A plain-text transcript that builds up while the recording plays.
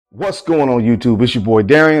What's going on YouTube? It's your boy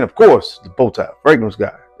Darian, of course, the Bowtie Fragrance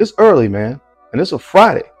Guy. It's early, man, and it's a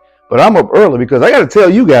Friday, but I'm up early because I got to tell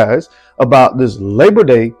you guys about this Labor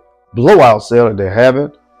Day blowout sale that they're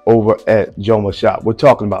having over at Joma Shop. We're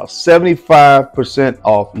talking about 75%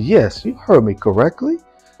 off. Yes, you heard me correctly.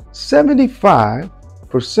 75%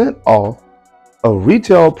 off of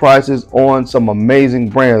retail prices on some amazing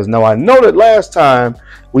brands. Now, I know that last time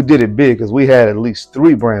we did it big because we had at least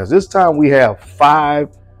 3 brands. This time we have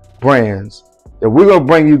 5 brands that we're going to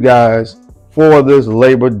bring you guys for this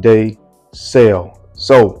Labor Day sale.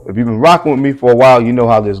 So if you've been rocking with me for a while, you know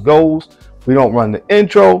how this goes. We don't run the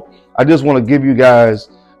intro. I just want to give you guys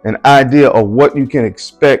an idea of what you can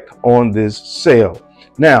expect on this sale.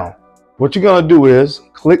 Now, what you're going to do is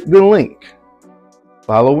click the link,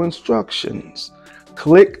 follow instructions,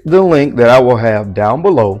 click the link that I will have down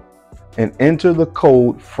below and enter the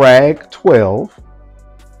code FRAG12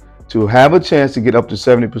 to have a chance to get up to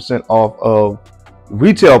 70% off of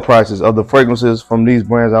retail prices of the fragrances from these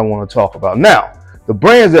brands I want to talk about. Now, the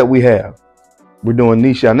brands that we have, we're doing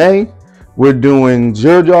Nishane, we're doing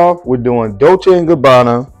xerjoff, we're doing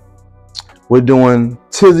dolce&gabbana, we're doing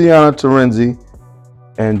Tiziana Terenzi,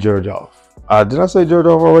 and xerjoff. Did I say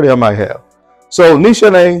xerjoff already? I might have. So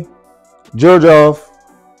Nishane, xerjoff,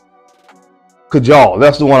 Kajal.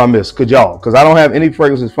 That's the one I missed, Kajal, because I don't have any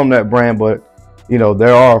fragrances from that brand, but you know,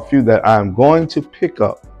 there are a few that I'm going to pick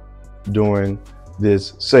up during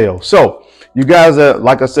this sale. So you guys,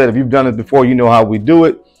 like I said, if you've done it before, you know how we do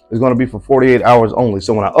it. It's going to be for 48 hours only.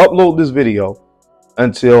 So when I upload this video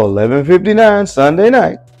until 11:59 Sunday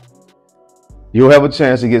night, you'll have a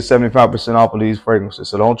chance to get 75% off of these fragrances.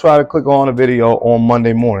 So don't try to click on a video on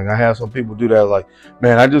Monday morning. I have some people do that like,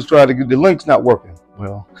 man, I just tried to get the link's not working.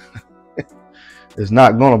 Well, it's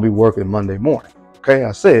not going to be working Monday morning. Okay,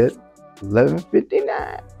 I said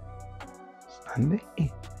 11:59 Sunday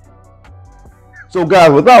evening. So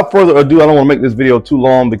guys, without further ado, I don't want to make this video too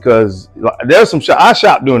long because there's some I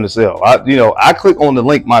shop during the sale. I click on the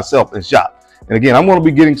link myself and shop. And again, I'm going to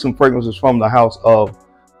be getting some fragrances from the house of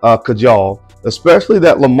Kajal, especially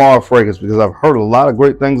that Lamar fragrance, because I've heard a lot of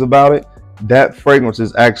great things about it. That fragrance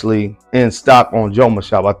is actually in stock on Joma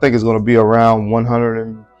Shop. I think it's going to be around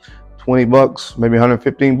 120 bucks, maybe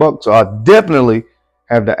 115 bucks. So I definitely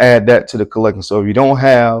have to add that to the collection. So if you don't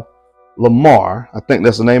have Lamar, I think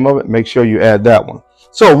that's the name of it, make sure you add that one.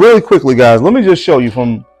 So really quickly, guys, let me just show you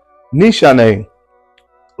from Nishane.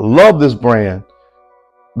 Love this brand.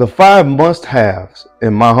 The 5 must-haves,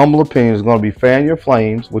 in my humble opinion, is going to be Fan Your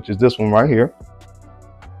Flames, which is this one right here.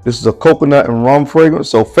 This is a coconut and rum fragrance.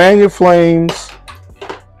 So Fan Your Flames,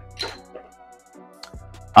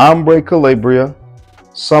 Ombre Calabria,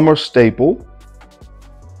 Summer Staple.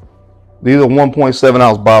 These are 1.7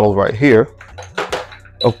 ounce bottles right here.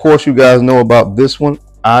 Of course, you guys know about this one,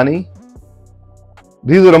 Ani.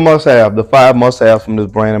 These are the must-have, the 5 must-haves from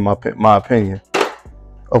this brand, in my opinion.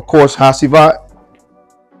 Of course, Hasivat.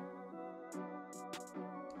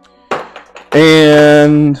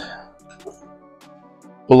 And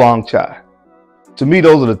Oolong Chai. To me,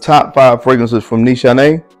 those are the top 5 fragrances from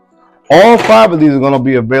Nishane. All 5 of these are going to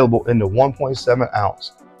be available in the 1.7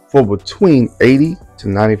 ounce for between 80 to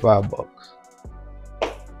 95 bucks.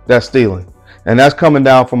 That's stealing. And that's coming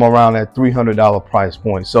down from around that $300 price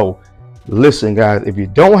point. So listen, guys, if you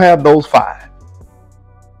don't have those 5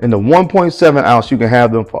 in the 1.7 ounce, you can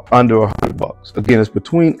have them for under 100 bucks. Again, it's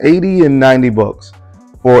between 80 and 90 bucks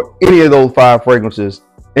for any of those 5 fragrances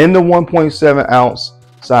in the 1.7 ounce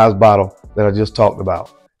size bottle that I just talked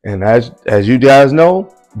about. And as you guys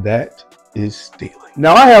know, that is stealing.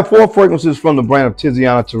 Now, I have 4 fragrances from the brand of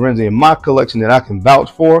Tiziana Terenzi in my collection that I can vouch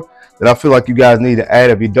for, that I feel like you guys need to add.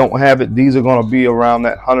 If you don't have it, these are going to be around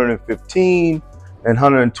that $115 and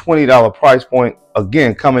 $120 price point.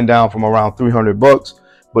 Again, coming down from around 300 bucks.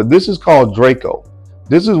 But this is called Draco.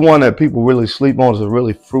 This is one that people really sleep on. It's a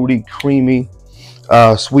really fruity, creamy,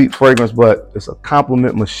 sweet fragrance, but it's a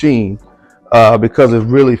compliment machine because it's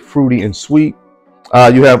really fruity and sweet.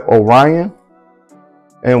 You have Orion,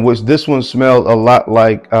 and which this one smells a lot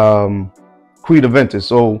like Creed Aventus.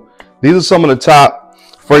 So these are some of the top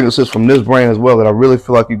fragrances from this brand as well that I really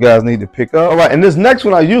feel like you guys need to pick up. All right, and this next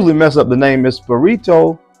one, I usually mess up the name, is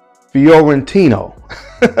Spirito Fiorentino.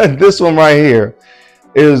 This one right here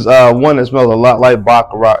is one that smells a lot like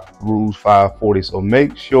Baccarat Rouge 540. So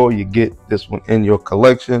make sure you get this one in your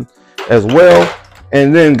collection as well.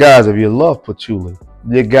 And then, guys, if you love patchouli,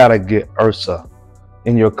 you gotta get Ursa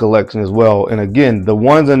in your collection as well. And again, the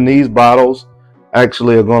ones in these bottles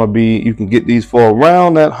actually are going to be, you can get these for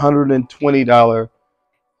around that $120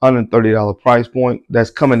 $130 price point. That's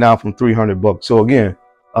coming down from 300 bucks. So again,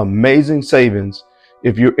 amazing savings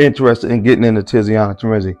if you're interested in getting into Tiziana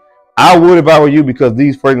Terenzi. I would if I were you, because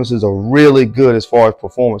these fragrances are really good as far as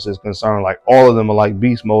performance is concerned. Like, all of them are like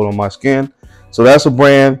beast mode on my skin. So that's a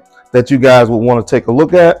brand that you guys would want to take a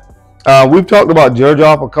look at. We've talked about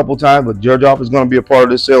xerjoff a couple times, but xerjoff is going to be a part of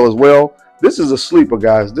this sale as well. This is a sleeper,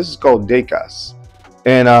 guys. This is called Decas.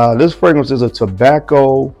 And this fragrance is a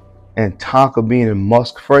tobacco and tonka bean and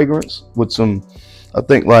musk fragrance with some, I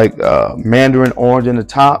think, like mandarin orange in the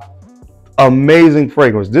top. Amazing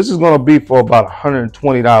fragrance. This is going to be for about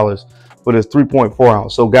 $120 for this 3.4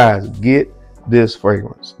 ounce. So guys, get this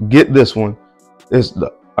fragrance. Get this one. It's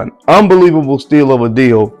an unbelievable steal of a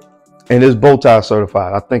deal, and it's bow tie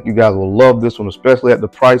certified. I think you guys will love this one, especially at the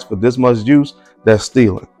price for this much juice. That's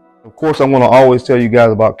stealing. Of course, I'm going to always tell you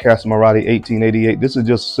guys about Casa Marati 1888. This is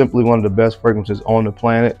just simply one of the best fragrances on the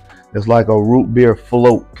planet. It's like a root beer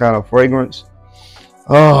float kind of fragrance.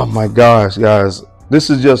 Oh my gosh, guys. This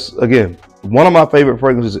is just, again, one of my favorite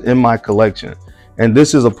fragrances in my collection. And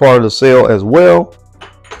this is a part of the sale as well.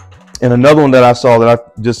 And another one that I saw that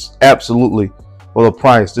I just absolutely, for the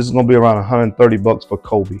price, this is going to be around 130 bucks for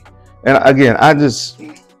Kobe. And again, guys,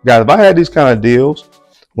 if I had these kind of deals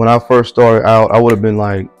when I first started out, I would have been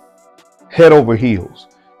like head over heels.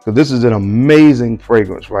 Because this is an amazing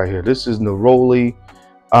fragrance right here. This is Neroli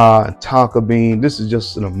tonka bean. This is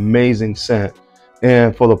just an amazing scent.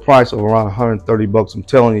 And for the price of around 130 bucks, I'm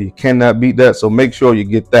telling you, you cannot beat that. So make sure you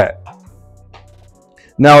get that.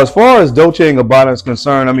 Now, as far as Dolce & Gabbana is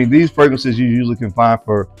concerned, I mean, these fragrances you usually can find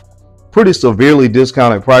for pretty severely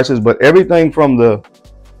discounted prices, but everything from the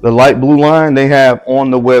light blue line they have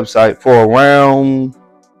on the website for around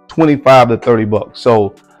 25 to 30 bucks.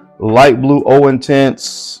 So light blue O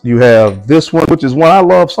Intense, you have this one, which is one I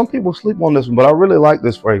love. Some people sleep on this one, but I really like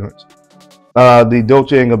this fragrance. The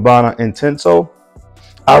Dolce & Gabbana Intenso.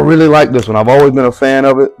 I really like this one. I've always been a fan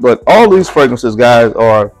of it, but all these fragrances, guys,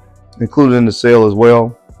 are included in the sale as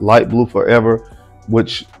well. Light Blue Forever,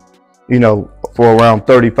 which, you know, for around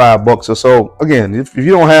 35 bucks or so. Again, if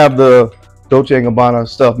you don't have the Dolce & Gabbana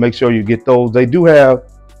stuff, make sure you get those. They do have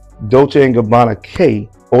Dolce & Gabbana K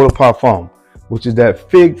Eau de Parfum, which is that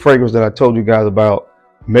fig fragrance that I told you guys about.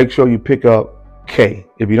 Make sure you pick up K.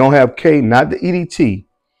 If you don't have K, not the EDT,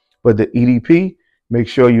 but the EDP, make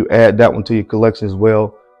sure you add that one to your collection as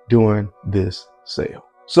well during this sale.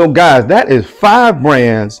 So guys, that is 5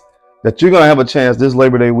 brands that you're going to have a chance this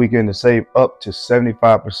Labor Day weekend to save up to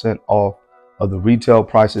 75% off of the retail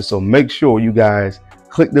prices. So make sure you guys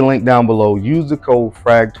click the link down below, use the code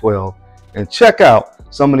FRAG12, and check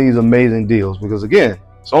out some of these amazing deals, because again,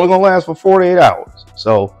 it's only going to last for 48 hours.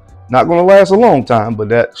 So not going to last a long time, but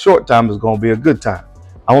that short time is going to be a good time.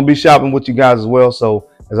 I'm going to be shopping with you guys as well. So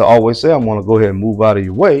as I always say, I'm going to go ahead and move out of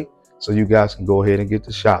your way so you guys can go ahead and get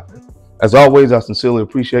to shopping. As always, I sincerely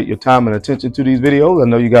appreciate your time and attention to these videos. I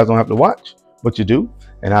know you guys don't have to watch, but you do,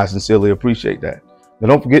 and I sincerely appreciate that. Now,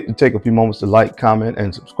 don't forget to take a few moments to like, comment,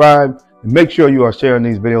 and subscribe. And make sure you are sharing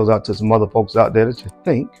these videos out to some other folks out there that you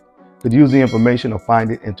think could use the information or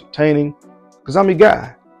find it entertaining, because I'm your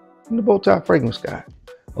guy. I'm the bow tie fragrance guy.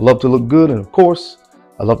 I love to look good, and of course,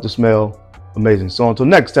 I love to smell amazing. So until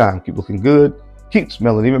next time, keep looking good, keep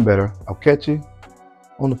smelling even better. I'll catch you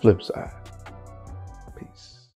on the flip side.